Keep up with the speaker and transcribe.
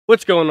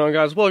What's going on,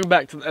 guys? Welcome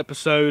back to the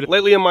episode.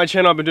 Lately on my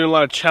channel I've been doing a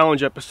lot of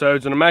challenge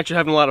episodes and I'm actually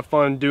having a lot of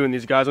fun doing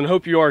these, guys, and I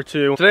hope you are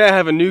too. Today I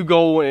have a new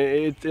goal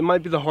and it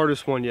might be the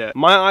hardest one yet.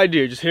 My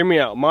idea, just hear me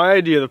out, my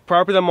idea, the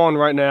property I'm on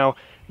right now,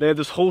 they have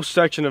this whole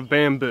section of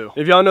bamboo.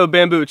 If y'all know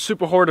bamboo, it's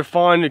super hard to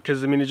find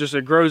because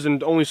it grows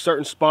in only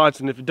certain spots,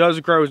 and if it does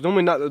grow, it's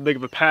normally not that big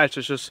of a patch.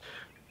 It's just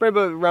maybe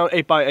around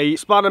 8x8.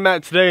 Spot I'm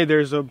at today,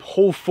 there's a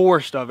whole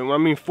forest of it. When I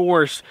mean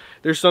forest,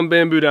 there's some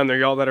bamboo down there,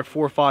 y'all, that are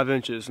 4 or 5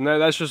 inches, and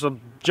that's just a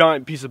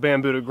giant piece of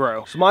bamboo to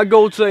grow. So my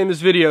goal today in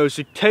this video is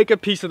to take a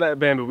piece of that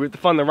bamboo. We have to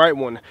find the right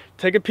one.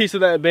 Take a piece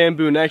of that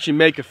bamboo and actually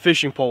make a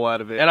fishing pole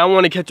out of it. And I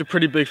want to catch a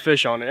pretty big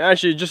fish on it.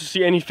 Actually, just to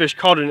see any fish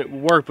caught in it will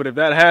work, but if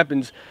that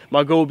happens,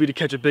 my goal will be to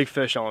catch a big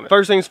fish on it.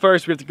 First things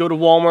first, we have to go to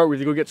Walmart. We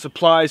have to go get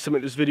supplies to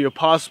make this video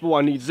possible.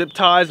 I need zip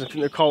ties. I think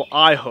they're called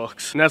eye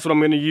hooks, and that's what I'm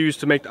going to use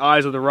to make the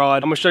eyes of the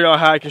rod. I'm going to show y'all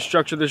how I can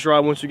structure this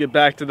rod once we get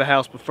back to the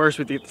house, but first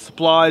we have to get the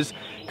supplies,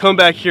 come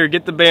back here,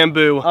 get the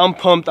bamboo. I'm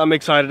pumped, I'm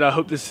excited, I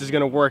hope this is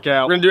going to work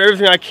out. We're going to do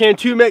everything I can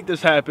to make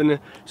this happen,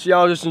 so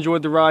y'all just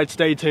enjoyed the ride,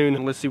 stay tuned,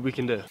 and let's see what we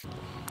can do.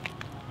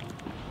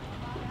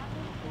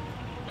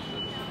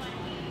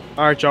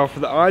 Alright, y'all, for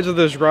the eyes of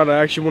this rod, I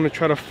actually want to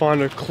try to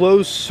find a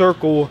closed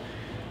circle.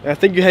 And I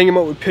think you hang them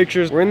up with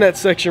pictures. We're in that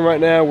section right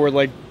now where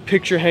like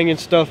picture hanging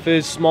stuff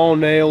is, small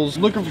nails.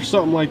 Looking for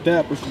something like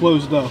that but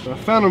closed up. I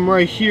found them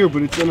right here,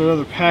 but it's in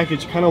another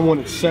package. Kind of want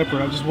it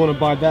separate. I just want to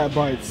buy that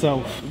by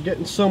itself. I'm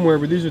getting somewhere,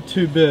 but these are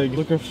too big.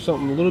 Looking for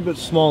something a little bit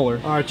smaller.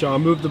 Alright, y'all, I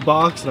moved the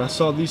box and I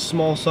saw these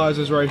small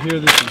sizes right here.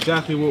 This is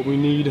exactly what we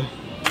need.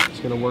 It's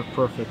gonna work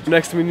perfect.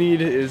 Next we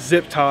need is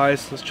zip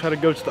ties. Let's try to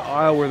go to the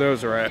aisle where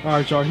those are at.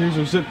 Alright, y'all, here's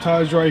our zip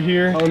ties right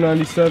here.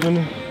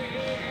 $1.97.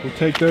 We'll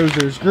take those.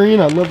 There's green.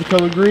 I love the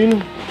color green.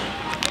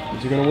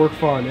 These are gonna work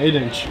fine.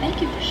 8-inch.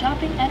 Thank you for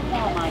shopping at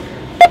Walmart.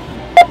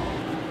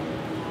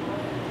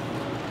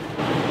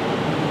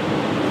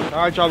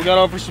 Alright, y'all, we got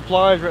all of our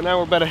supplies. Right now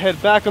we're about to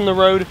head back on the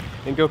road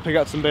and go pick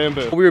out some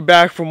bamboo. We were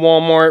back from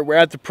Walmart. We're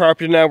at the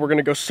property now. We're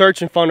gonna go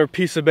search and find our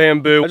piece of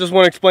bamboo. I just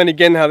want to explain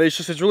again how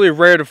it's really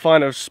rare to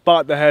find a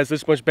spot that has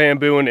this much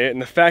bamboo in it,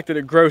 and the fact that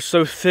it grows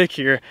so thick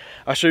here,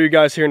 I'll show you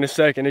guys here in a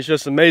second. It's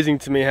just amazing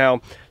to me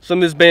how some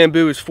of this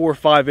bamboo is 4 or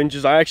 5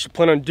 inches. I actually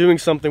plan on doing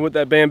something with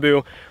that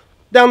bamboo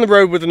down the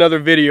road with another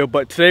video,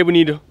 but today we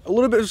need a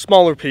little bit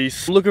smaller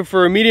piece. I'm looking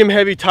for a medium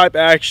heavy type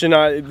action.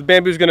 The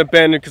bamboo is going to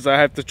bend because I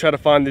have to try to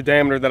find the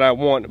diameter that I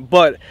want,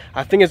 but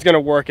I think it's going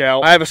to work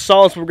out. I have a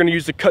saw we're going to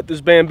use to cut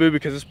this bamboo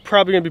because it's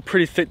probably going to be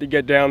pretty thick to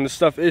get down. This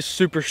stuff is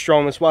super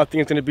strong. That's why I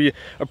think it's going to be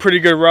a pretty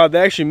good rod. They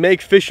actually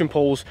make fishing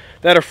poles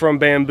that are from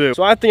bamboo,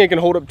 so I think it can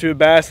hold up to a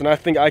bass, and I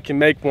think I can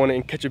make one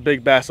and catch a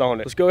big bass on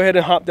it. Let's go ahead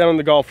and hop down on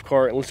the golf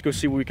cart and let's go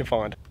see what we can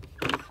find.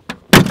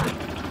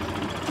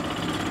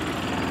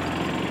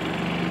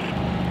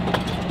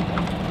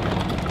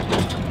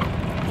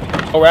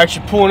 We're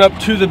actually pulling up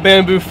to the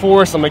bamboo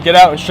forest. I'm gonna get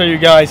out and show you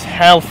guys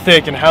how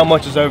thick and how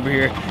much is over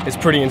here. It's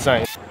pretty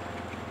insane.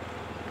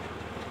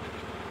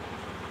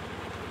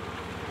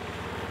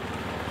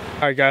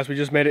 Alright, guys, we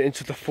just made it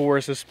into the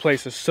forest. This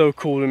place is so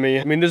cool to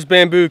me. I mean, this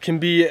bamboo can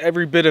be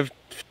every bit of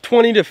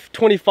 20 to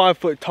 25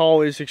 foot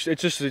tall.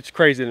 It's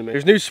crazy to me.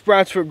 There's new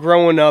sprouts for it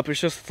growing up.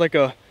 It's like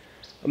a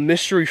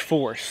mystery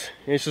forest.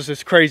 And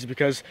it's crazy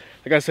because,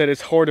 like I said,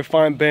 it's hard to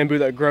find bamboo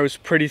that grows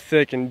pretty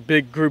thick in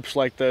big groups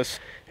like this.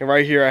 And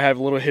right here I have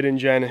a little hidden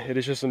gem. It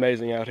is just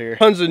amazing out here.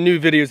 Tons of new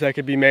videos that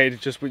could be made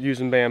just with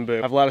using bamboo.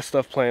 I have a lot of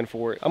stuff planned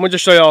for it. I'm gonna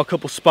just show y'all a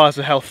couple spots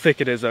of how thick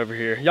it is over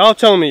here. Y'all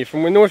tell me,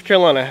 from North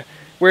Carolina,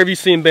 where have you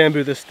seen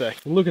bamboo this thick?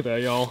 Look at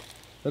that, y'all.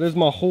 That is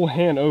my whole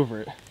hand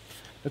over it.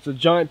 It's a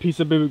giant piece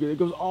of bamboo. It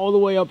goes all the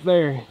way up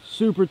there,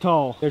 super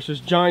tall. There's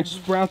just giant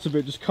sprouts of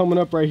it just coming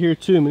up right here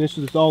too. I mean, it's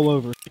just all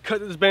over. To cut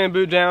this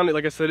bamboo down,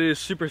 like I said, it is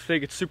super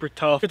thick, it's super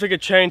tough. I could take a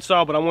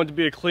chainsaw, but I want it to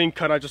be a clean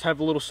cut. I just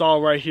have a little saw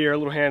right here, a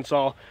little hand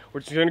saw.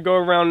 We're just gonna go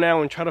around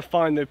now and try to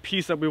find the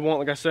piece that we want.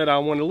 Like I said, I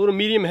want a little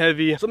medium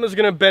heavy, something that's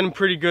gonna bend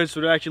pretty good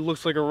so it actually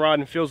looks like a rod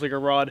and feels like a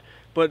rod,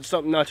 but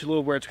something not too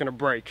little where it's gonna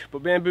break.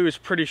 But bamboo is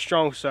pretty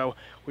strong, so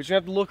we're just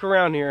gonna have to look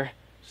around here,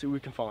 see what we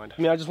can find.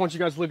 I mean, I just want you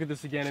guys to look at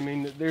this again. I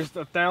mean, there's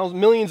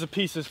millions of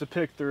pieces to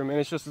pick through. I mean,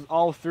 it's just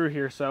all through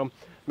here. So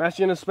I'm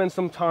actually gonna spend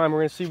some time.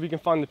 We're gonna see if we can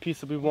find the piece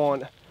that we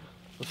want.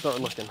 Let's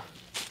start looking.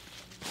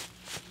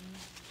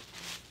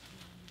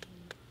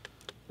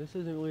 This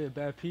isn't really a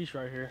bad piece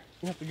right here.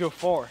 You have to go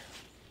far.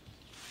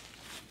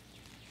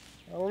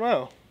 I don't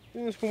know. I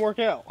think this can work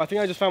out. I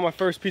think I just found my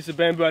first piece of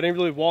bamboo. I didn't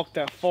really walk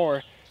that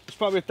far. There's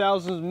probably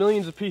thousands,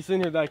 millions of pieces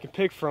in here that I can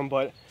pick from,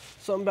 but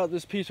something about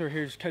this piece right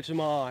here is catching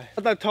my eye.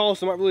 Not that tall,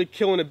 so I'm not really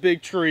killing a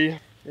big tree,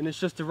 and it's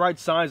just the right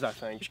size, I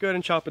think. Just go ahead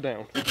and chop it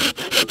down.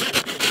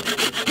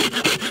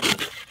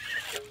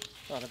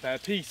 Not a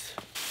bad piece.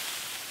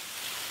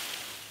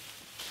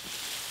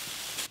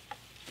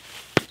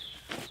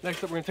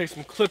 Next up, we're gonna take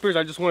some clippers.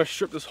 I just want to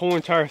strip this whole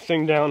entire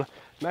thing down.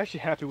 I'm actually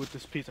happy with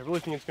this piece. I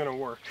really think it's gonna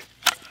work.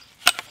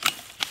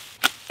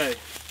 Hey,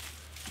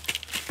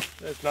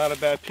 that's not a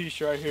bad piece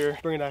right here.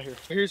 Bring it out here.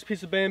 Here's a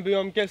piece of bamboo.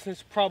 I'm guessing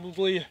it's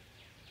probably, I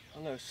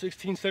don't know,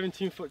 16,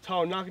 17 foot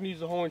tall. I'm not gonna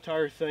use the whole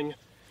entire thing.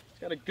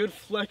 Got a good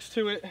flex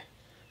to it.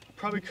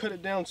 Probably cut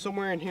it down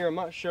somewhere in here, I'm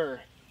not sure.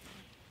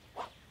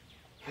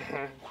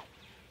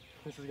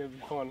 This is gonna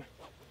be fun.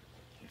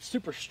 It's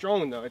super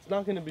strong though, it's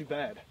not gonna be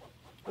bad.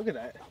 Look at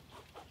that.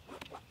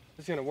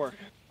 It's gonna work.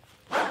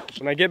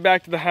 When I get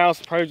back to the house,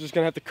 I'm probably just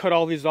gonna have to cut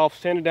all these off,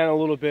 sand it down a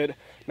little bit.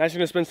 I'm actually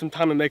gonna spend some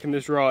time in making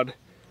this rod.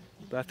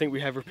 But I think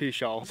we have our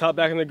piece, y'all. Let's hop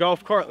back in the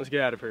golf cart, let's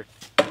get out of here.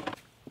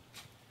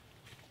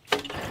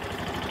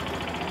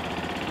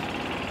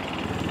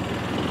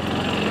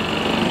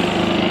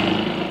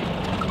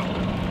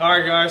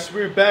 Alright guys, so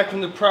we're back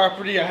from the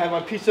property. I have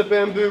my piece of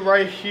bamboo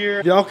right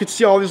here. Y'all can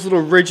see all these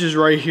little ridges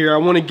right here. I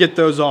want to get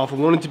those off. I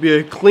want it to be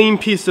a clean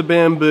piece of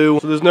bamboo,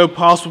 so there's no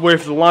possible way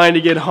for the line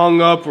to get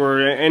hung up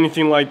or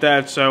anything like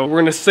that. So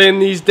we're going to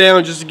sand these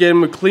down just to get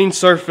them a clean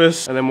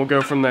surface, and then we'll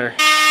go from there.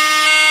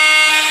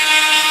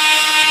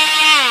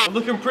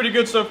 Looking pretty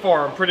good so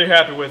far. I'm pretty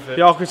happy with it.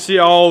 Y'all can see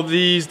all of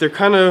these. They're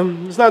kind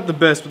of, it's not the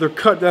best, but they're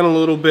cut down a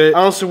little bit.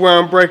 Honestly, where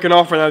I'm breaking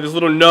off right now, these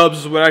little nubs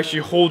is what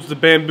actually holds the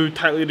bamboo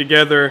tightly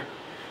together.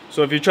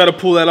 So if you try to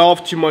pull that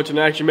off too much and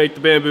actually make the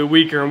bamboo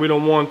weaker, and we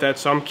don't want that.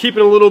 So I'm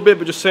keeping a little bit,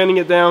 but just sanding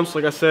it down. So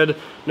like I said,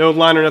 no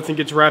line or nothing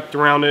gets wrapped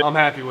around it. I'm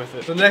happy with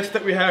it. So the next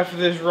step we have for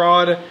this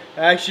rod, I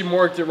actually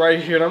marked it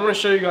right here. And I'm gonna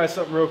show you guys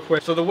something real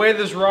quick. So the way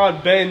this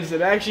rod bends,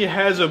 it actually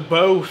has a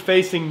bow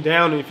facing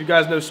down. And if you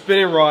guys know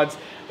spinning rods,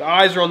 the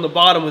eyes are on the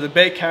bottom with the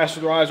bait caster,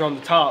 the eyes are on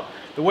the top.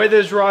 The way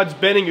this rod's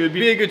bending, it would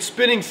be a good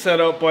spinning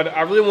setup, but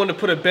I really want to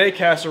put a bait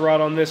caster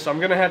rod on this, so I'm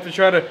going to have to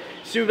try to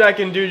see what I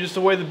can do just the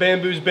way the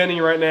bamboo's bending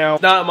right now.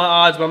 It's not my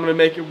odds, but I'm going to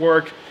make it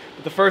work.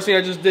 But the first thing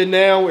I just did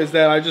now is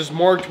that I just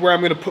marked where I'm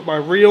going to put my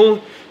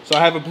reel. So I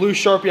have a blue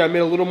Sharpie, I made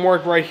a little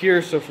mark right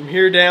here, so from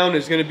here down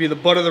is going to be the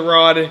butt of the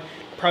rod.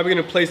 Probably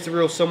going to place the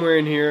reel somewhere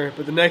in here,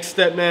 but the next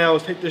step now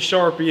is take this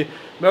Sharpie.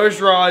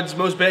 Most rods,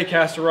 most bait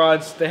caster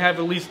rods, they have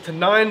at least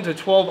 9 to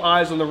 12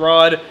 eyes on the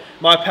rod.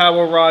 My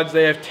power rods,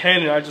 they have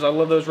 10, and I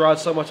love those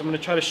rods so much. I'm going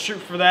to try to shoot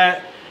for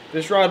that.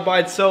 This rod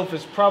by itself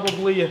is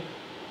probably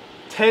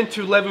 10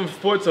 to 11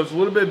 foot, so it's a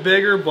little bit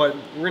bigger, but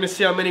we're going to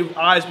see how many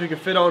eyes we can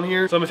fit on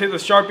here. So I'm going to take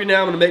the Sharpie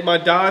now, I'm going to make my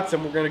dots,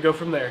 and we're going to go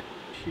from there.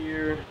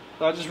 Here.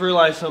 I just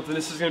realized something.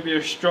 This is going to be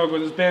a struggle.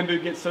 This bamboo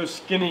gets so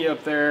skinny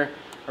up there.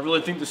 I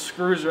really think the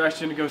screws are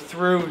actually going to go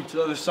through to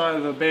the other side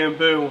of the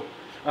bamboo.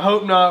 I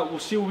hope not. We'll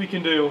see what we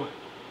can do.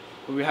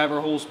 But we have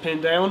our holes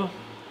pinned down.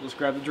 Let's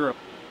grab the drill.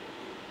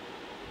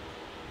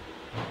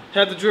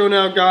 Have the drill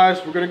now,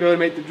 guys. We're going to go and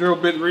make the drill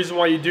bit. The reason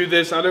why you do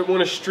this, I don't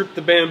want to strip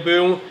the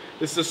bamboo.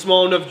 This is a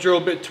small enough drill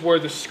bit to where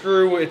the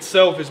screw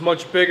itself is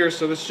much bigger.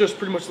 So this is just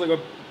pretty much like a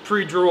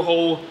pre-drill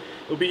hole.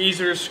 It'll be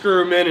easier to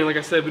screw them in. And like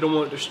I said, we don't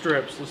want it to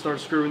strip. So let's start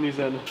screwing these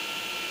in.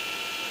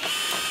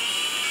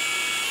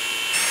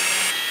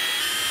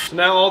 So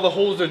now all the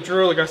holes are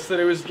drilled. Like I said,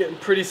 it was getting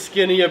pretty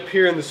skinny up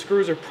here, and the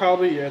screws are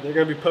probably, yeah, they're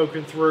gonna be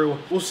poking through.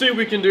 We'll see what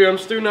we can do. I'm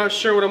still not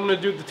sure what I'm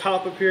gonna do at the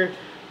top up here.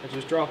 I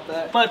just dropped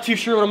that. I'm not too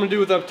sure what I'm gonna do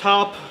with up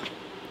top.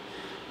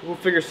 We'll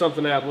figure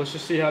something out. Let's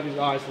just see how these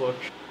eyes look.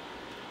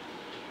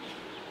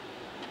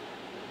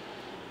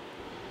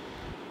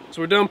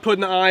 So we're done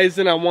putting the eyes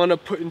in. I wound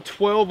up putting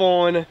 12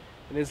 on, and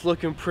it's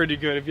looking pretty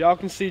good. If y'all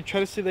can see, try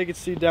to see if they can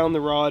see down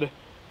the rod.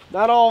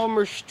 Not all of them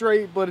are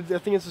straight, but I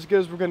think it's as good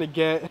as we're gonna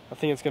get. I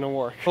think it's gonna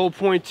work. The whole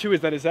point too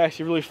is that it's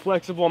actually really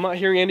flexible. I'm not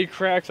hearing any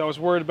cracks. I was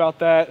worried about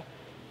that.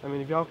 I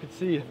mean, if y'all could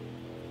see,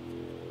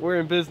 we're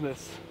in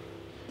business.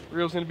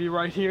 Reel's gonna be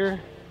right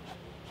here.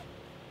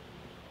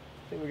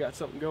 I think we got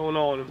something going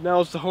on.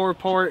 Now it's the hard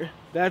part.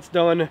 That's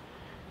done.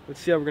 Let's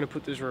see how we're gonna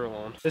put this reel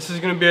on. This is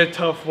gonna be a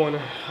tough one.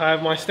 I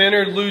have my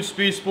standard lewd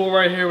speed spool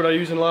right here, what I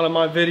use in a lot of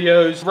my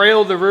videos.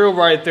 Rail the reel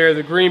right there,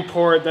 the green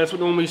part, that's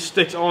what normally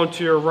sticks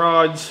onto your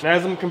rods. And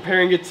as I'm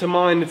comparing it to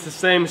mine, it's the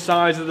same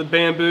size of the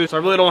bamboo. So I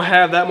really don't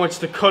have that much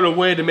to cut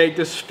away to make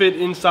this fit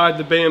inside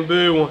the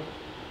bamboo.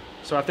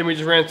 So I think we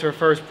just ran into our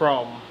first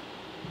problem.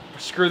 If I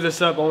screw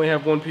this up, I only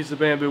have one piece of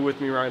bamboo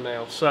with me right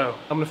now. So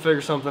I'm gonna figure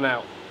something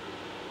out.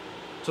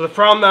 So the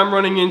problem that I'm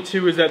running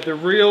into is that the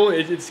reel,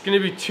 it's going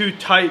to be too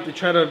tight to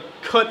try to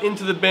cut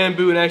into the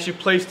bamboo and actually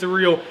place the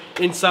reel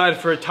inside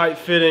for a tight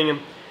fitting.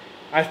 And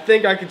I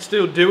think I could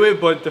still do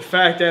it, but the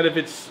fact that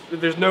if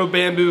there's no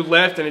bamboo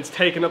left and it's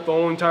taking up the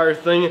whole entire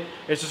thing,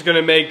 it's just going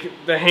to make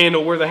the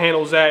handle, where the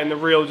handle's at, and the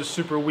reel just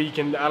super weak,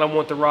 and I don't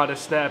want the rod to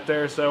snap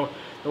there. So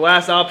the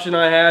last option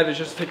I had is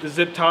just take the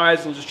zip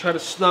ties and just try to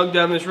snug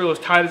down this reel as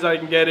tight as I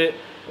can get it.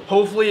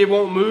 Hopefully it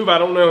won't move. I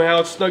don't know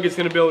how snug it's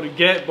going to be able to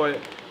get, but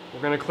we're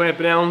gonna clamp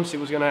it down and see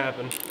what's gonna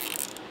happen.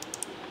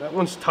 That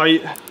one's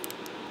tight.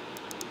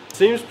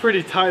 Seems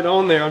pretty tight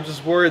on there. I'm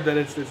just worried that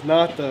it's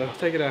not though.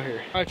 Take it out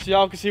here. All right, so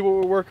y'all can see what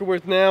we're working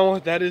with now.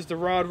 That is the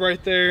rod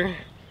right there.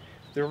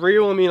 The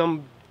reel, I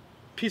mean,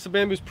 piece of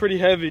bamboo is pretty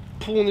heavy.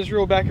 Pulling this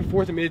reel back and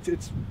forth, I mean,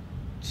 it's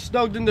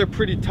snugged in there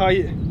pretty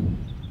tight.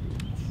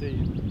 Let's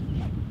see.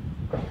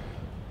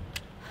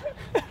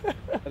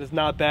 That is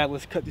not bad.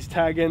 Let's cut these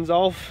tag ends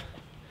off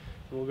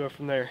and we'll go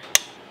from there.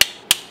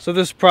 So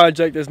this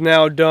project is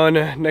now done.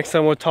 Next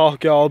time we'll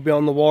talk, y'all, I'll be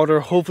on the water,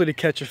 hopefully to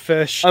catch a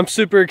fish. I'm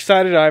super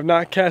excited. I have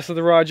not casted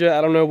the rod yet.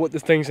 I don't know what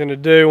this thing's gonna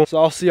do. So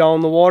I'll see y'all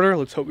in the water.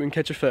 Let's hope we can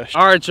catch a fish.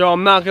 All right, y'all,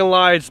 I'm not gonna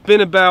lie. It's been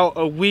about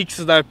a week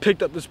since I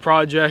picked up this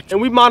project,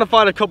 and we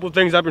modified a couple of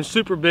things. I've been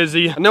super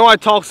busy. I know I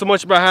talked so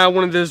much about how I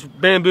wanted this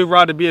bamboo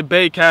rod to be a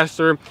bait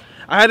caster.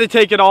 I had to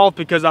take it off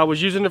because I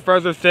was using it for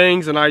other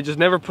things, and I just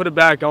never put it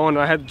back on.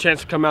 I had the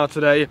chance to come out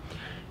today,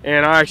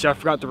 and I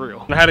forgot the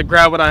reel. I had to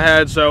grab what I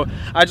had, so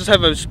I just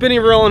have a spinning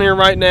reel in here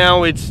right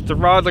now. It's the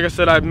rod, like I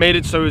said, I've made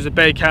it so it's a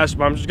bait caster,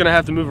 but I'm just gonna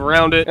have to move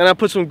around it. And I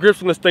put some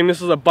grips on this thing.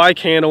 This is a bike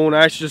handle, and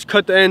I actually just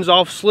cut the ends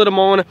off, slid them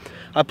on.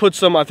 I put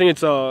some, I think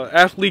it's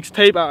athlete's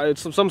tape,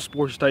 it's some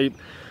sports tape.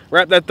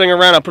 Wrap that thing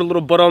around, I put a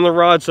little butt on the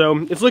rod, so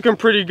it's looking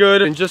pretty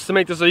good. And just to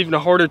make this even a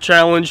harder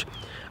challenge,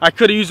 I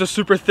could have used a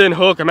super thin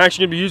hook. I'm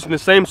actually gonna be using the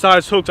same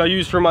size hooks I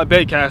use for my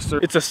bait caster.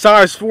 It's a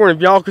size 4, and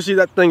if y'all can see,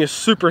 that thing is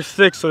super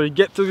thick, so to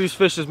get through these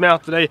fish's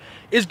mouth today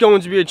is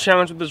going to be a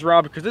challenge with this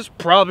rod because it's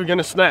probably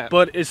gonna snap.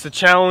 But it's the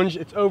challenge.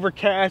 It's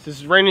overcast,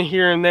 it's raining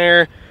here and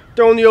there.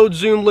 Throwing the old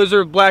Zoom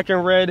lizard, black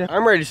and red.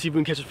 I'm ready to see if we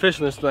can catch a fish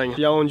in this thing.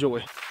 Y'all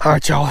enjoy. All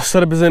right, y'all,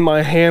 setup is in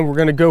my hand. We're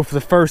gonna go for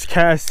the first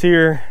cast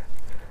here.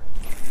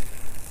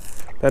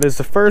 That is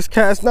the first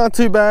cast, not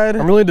too bad.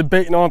 I'm really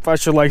debating on if I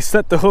should like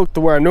set the hook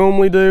to where I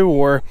normally do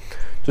or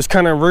just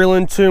kind of reel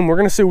into him. We're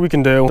gonna see what we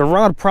can do. The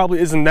rod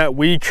probably isn't that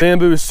weak.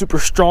 Bamboo is super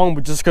strong,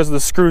 but just because of the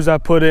screws I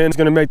put in, it's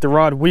gonna make the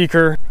rod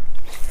weaker.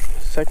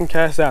 Second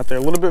cast out there,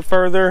 a little bit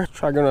further.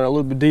 Try going a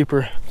little bit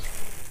deeper.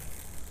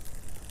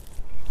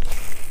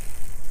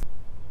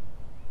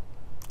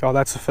 Oh,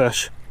 that's a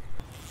fish.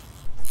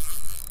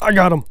 I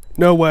got him,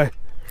 no way.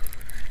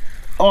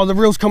 Oh, the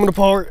reel's coming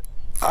apart.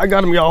 I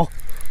got him, y'all.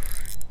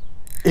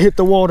 It hit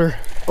the water.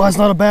 Oh, that's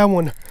not a bad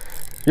one.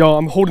 Y'all,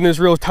 I'm holding this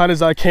reel as tight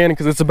as I can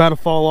because it's about to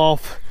fall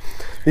off.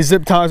 These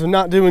zip ties are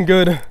not doing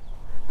good.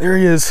 There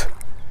he is.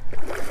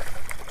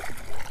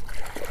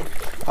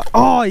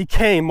 Oh, he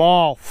came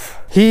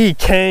off. He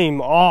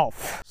came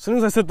off. As soon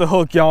as I set the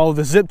hook, y'all,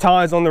 the zip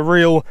ties on the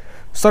reel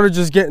started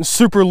just getting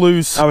super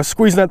loose. I was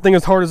squeezing that thing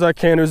as hard as I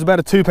can. It was about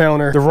a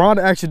 2-pounder. The rod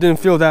actually didn't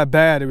feel that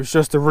bad. It was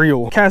just the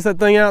reel. Cast that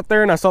thing out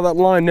there and I saw that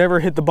line never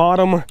hit the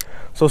bottom.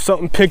 So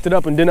something picked it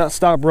up and did not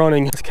stop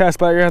running. Let's cast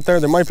back out there.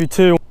 There might be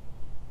 2.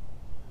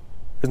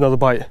 There's another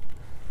bite.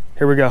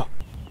 Here we go.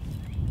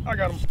 I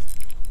got him.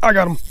 I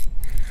got him.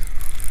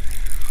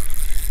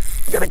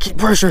 Gotta keep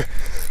pressure.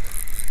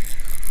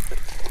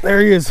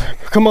 There he is.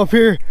 Come up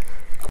here.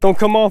 Don't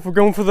come off. We're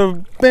going for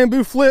the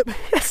bamboo flip.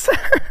 Yes, sir.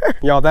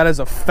 Y'all, that is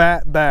a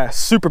fat bass.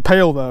 Super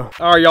pale though.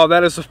 All right, y'all,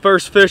 that is the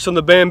first fish on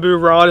the bamboo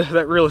rod.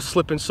 That reel is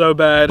slipping so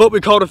bad. But we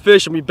caught a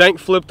fish and we bank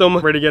flipped them.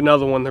 Ready to get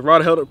another one. The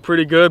rod held up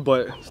pretty good,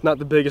 but it's not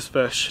the biggest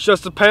fish. It's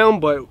just a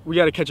pound, but we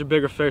got to catch a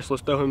bigger fish.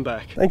 Let's throw him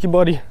back. Thank you,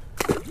 buddy.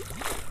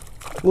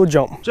 Little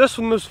jump. Just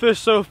from this fish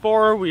so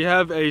far, we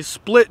have a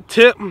split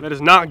tip that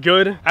is not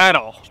good at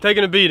all. It's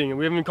taking a beating, and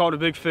we haven't caught a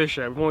big fish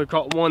yet. We've only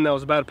caught one that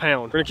was about a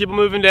pound. We're gonna keep it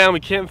moving down. We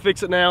can't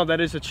fix it now.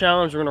 That is a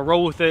challenge. We're gonna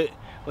roll with it.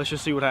 Let's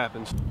just see what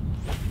happens.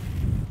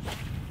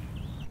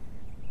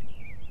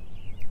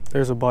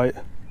 There's a bite.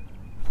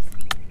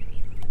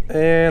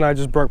 And I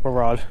just broke my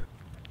rod.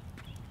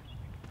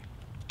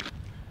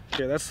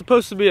 Okay, that's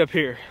supposed to be up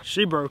here.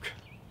 She broke.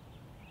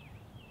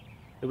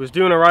 It was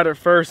doing it right at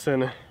first,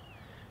 and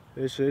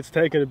it's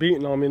taking a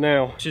beating on me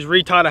now. She's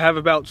retied. I have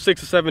about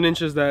 6 or 7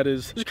 inches that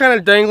is just kind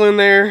of dangling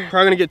there.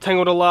 Probably gonna get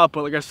tangled a lot,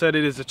 but like I said,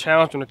 it is a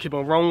challenge. I'm gonna keep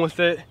on rolling with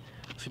it.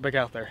 Let's get back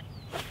out there.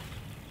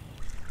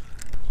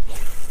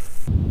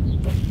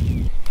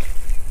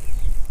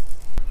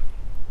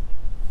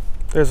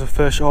 There's a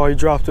fish. Oh, he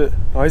dropped it.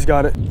 Oh, he's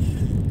got it.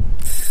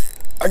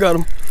 I got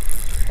him.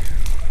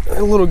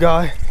 Hey, little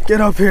guy,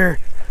 get up here.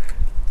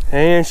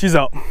 And she's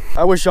up.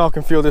 I wish y'all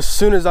can feel this. As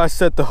soon as I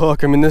set the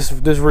hook, I mean, this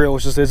reel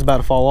is it's about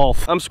to fall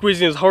off. I'm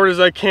squeezing as hard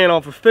as I can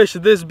off a fish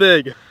this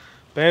big.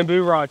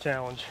 Bamboo rod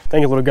challenge.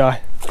 Thank you, little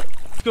guy.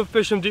 Let's go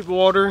fish some deep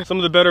water. Some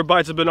of the better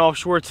bites have been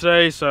offshore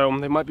today, so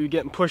they might be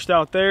getting pushed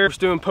out there. We're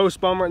still doing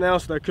post bomb right now,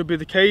 so that could be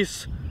the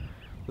case.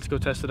 Let's go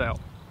test it out.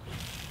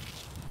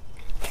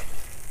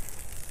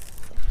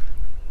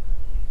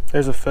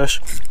 There's a fish.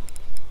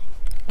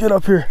 Get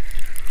up here.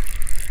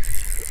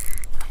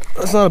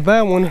 That's not a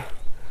bad one.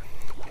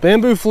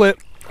 Bamboo flip.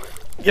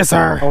 Yes,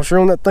 sir. I was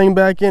reeling that thing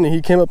back in and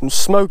he came up and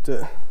smoked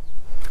it.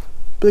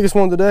 Biggest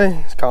one today.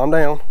 Let's calm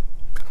down.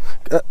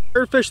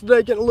 Third fish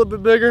today getting a little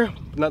bit bigger,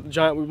 but not the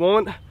giant we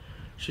want.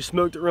 She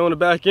smoked it, reeling it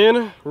back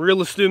in.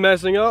 Reel is still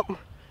messing up.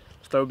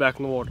 Let's throw it back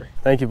in the water.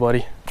 Thank you,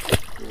 buddy.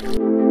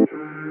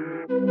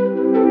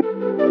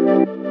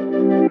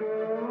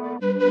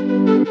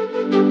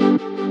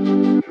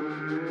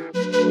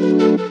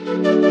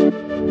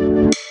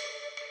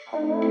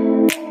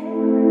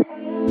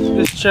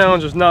 This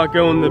challenge is not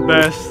going the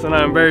best, and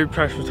I'm very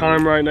pressed for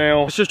time right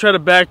now. Let's just try to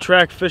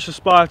backtrack, fish the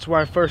spots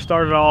where I first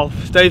started off,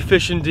 stay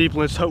fishing deep,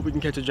 and let's hope we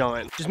can catch a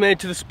giant. Just made it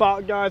to the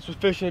spot, guys. We're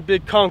fishing a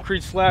big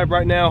concrete slab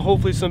right now.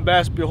 Hopefully some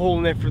bass will be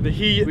holding it for the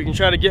heat. We can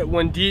try to get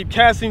one deep.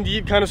 Casting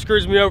deep kind of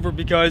screws me over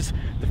because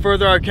the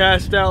further I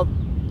cast out,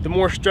 the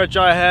more stretch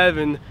I have,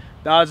 and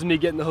the odds of me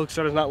getting the hook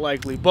set is not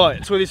likely. But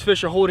that's where these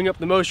fish are holding up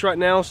the most right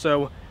now,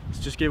 so let's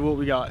just give it what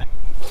we got.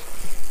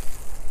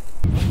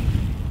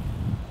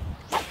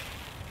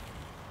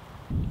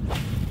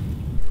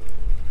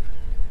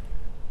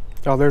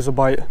 Oh, there's a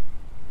bite.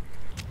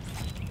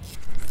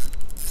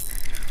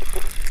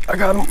 I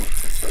got him.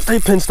 Stay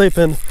pinned, stay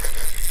pinned.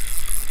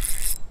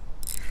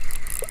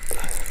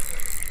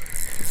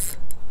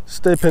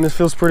 Stay pinned, it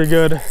feels pretty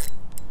good.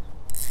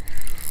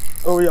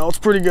 Oh yeah, it's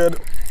pretty good.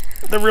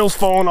 The reel's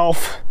falling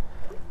off.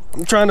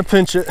 I'm trying to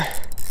pinch it.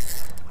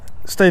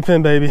 Stay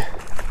pinned, baby.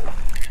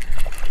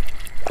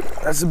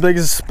 That's the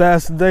biggest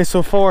bass of the day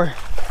so far.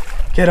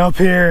 Get up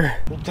here.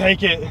 We'll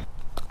take it.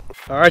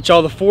 All right,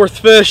 y'all, the fourth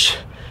fish.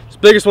 It's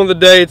the biggest one of the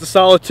day. It's a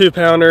solid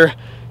 2-pounder.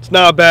 It's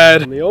not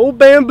bad. The old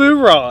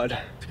bamboo rod.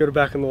 Let's get her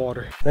back in the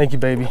water. Thank you,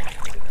 baby.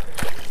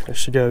 There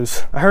she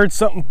goes. I heard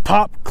something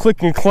pop,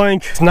 click, and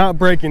clank. It's not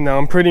breaking though.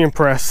 I'm pretty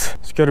impressed.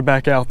 Let's get her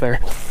back out there.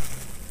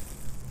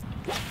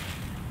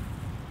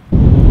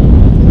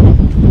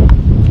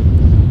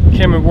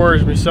 Camera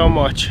worries me so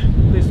much.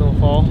 Please don't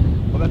fall.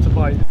 Oh, that's a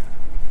bite.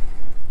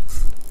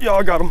 Y'all,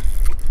 I got him.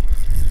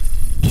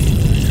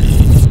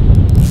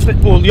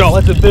 Oh, y'all,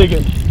 that's a big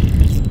one.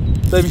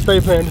 Baby, stay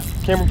pinned.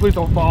 Camera, please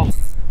don't fall.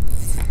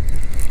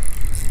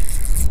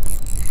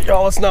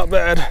 Y'all, it's not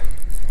bad.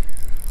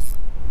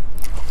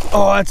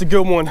 Oh, that's a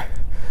good one.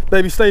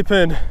 Baby, stay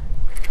pinned.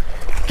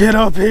 Get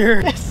up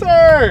here. Yes,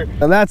 sir.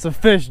 Now that's a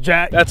fish,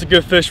 Jack. That's a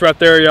good fish right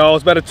there, y'all.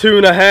 It's about a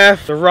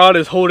 2.5. The rod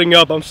is holding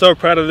up. I'm so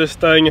proud of this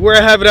thing. Where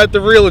I have it at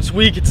the reel, it's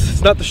weak.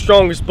 It's not the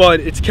strongest, but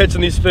it's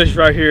catching these fish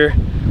right here.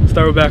 Let's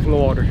throw it back in the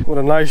water. What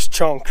a nice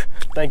chunk.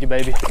 Thank you,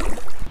 baby.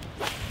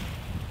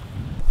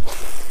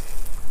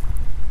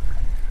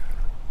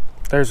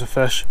 There's a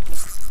fish.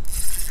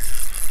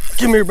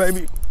 Come here,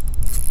 baby.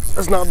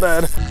 That's not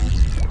bad.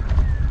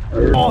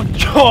 Oh,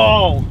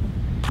 y'all.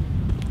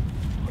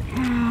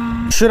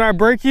 Should I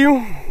break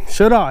you?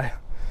 Should I?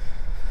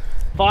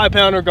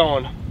 5-pounder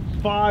gone.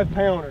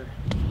 5-pounder.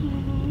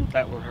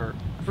 That one hurt.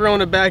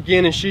 Throwing it back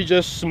in and she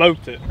just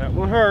smoked it. That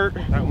one hurt.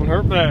 That one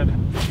hurt bad.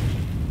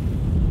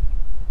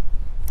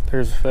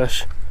 There's a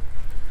fish.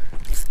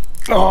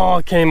 Oh,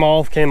 it came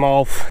off, came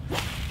off.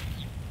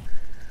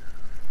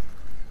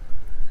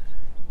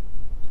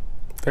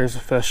 There's a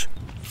fish.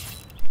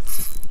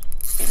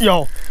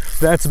 Yo,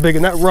 that's a big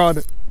one. That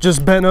rod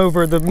just bent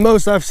over. The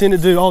most I've seen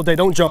it do all day.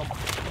 Don't jump.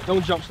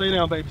 Don't jump. Stay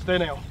down, baby. Stay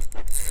down.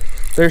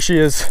 There she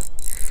is.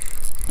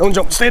 Don't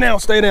jump. Stay down.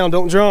 Stay down.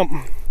 Don't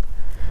jump.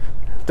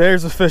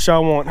 There's the fish I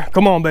want.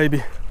 Come on,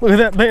 baby. Look at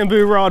that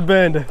bamboo rod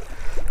bend.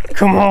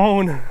 Come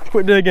on.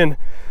 Quit digging.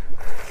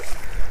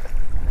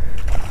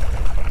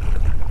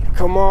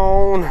 Come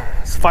on.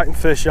 It's fighting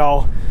fish,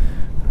 y'all.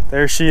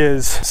 There she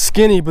is.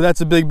 Skinny, but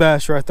that's a big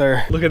bass right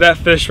there. Look at that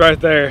fish right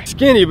there.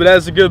 Skinny, but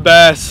that's a good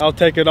bass. I'll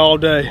take it all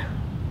day.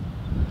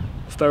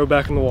 Let's throw it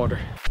back in the water.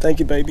 Thank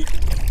you, baby.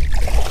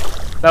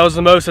 That was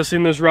the most I've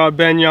seen this rod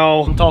bend,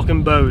 y'all. I'm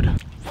talking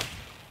bowed.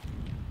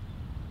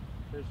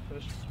 There's a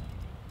fish.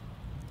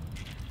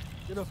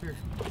 Get up here.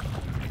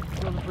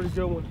 Another pretty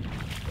good one.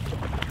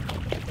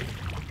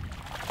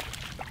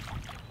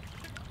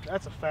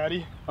 That's a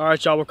fatty. All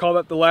right, y'all, we'll call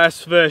that the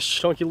last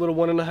fish. Chunky little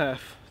 1.5.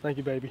 Thank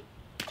you, baby.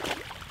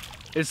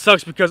 It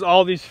sucks because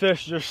all these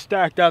fish are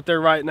stacked out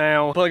there right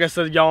now. But like I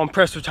said, y'all, I'm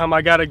pressed for time.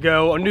 I gotta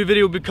go. A new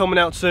video will be coming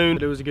out soon.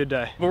 But it was a good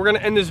day. But we're gonna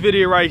end this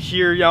video right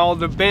here, y'all.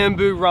 The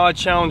bamboo rod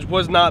challenge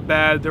was not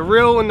bad. The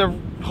reel and the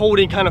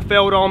holding kind of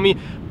failed on me,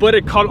 but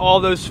it caught all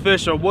those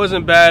fish, so it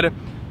wasn't bad.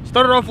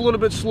 Started off a little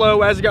bit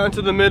slow as it got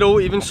into the middle,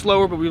 even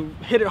slower, but we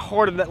hit it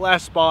hard at that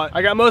last spot.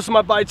 I got most of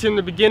my bites in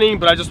the beginning,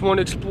 but I just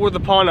wanted to explore the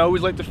pond. I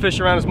always like to fish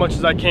around as much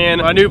as I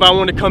can. I knew if I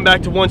wanted to come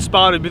back to one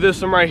spot, it'd be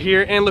this one right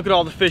here, and look at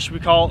all the fish we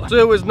caught. So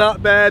it was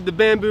not bad. The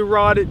bamboo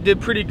rod, it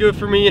did pretty good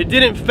for me. It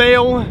didn't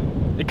fail.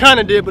 It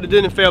kind of did, but it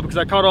didn't fail because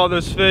I caught all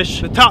those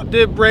fish. The top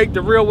did break,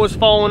 the reel was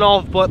falling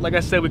off, but like I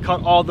said, we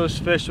caught all those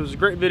fish. It was a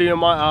great video in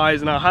my eyes,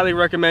 and I highly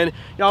recommend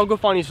y'all go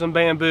find you some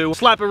bamboo.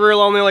 Slap a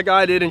reel on there like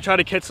I did and try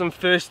to catch some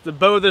fish. The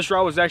bow of this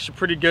rod was actually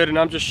pretty good, and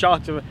I'm just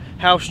shocked at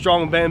how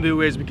strong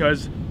bamboo is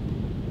because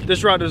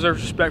this rod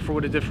deserves respect for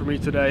what it did for me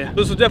today.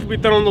 This will definitely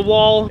be thrown on the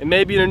wall and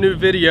maybe in a new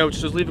video.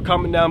 Just leave a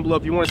comment down below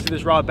if you want to see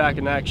this rod back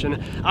in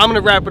action. I'm gonna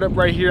wrap it up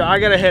right here. I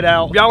gotta head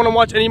out. If y'all want to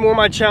watch any more of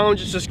my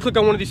challenges, just click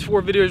on one of these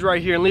 4 videos right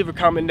here and leave a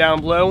comment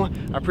down below.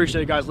 I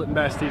appreciate it, guys. Lippin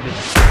Bass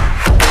TV.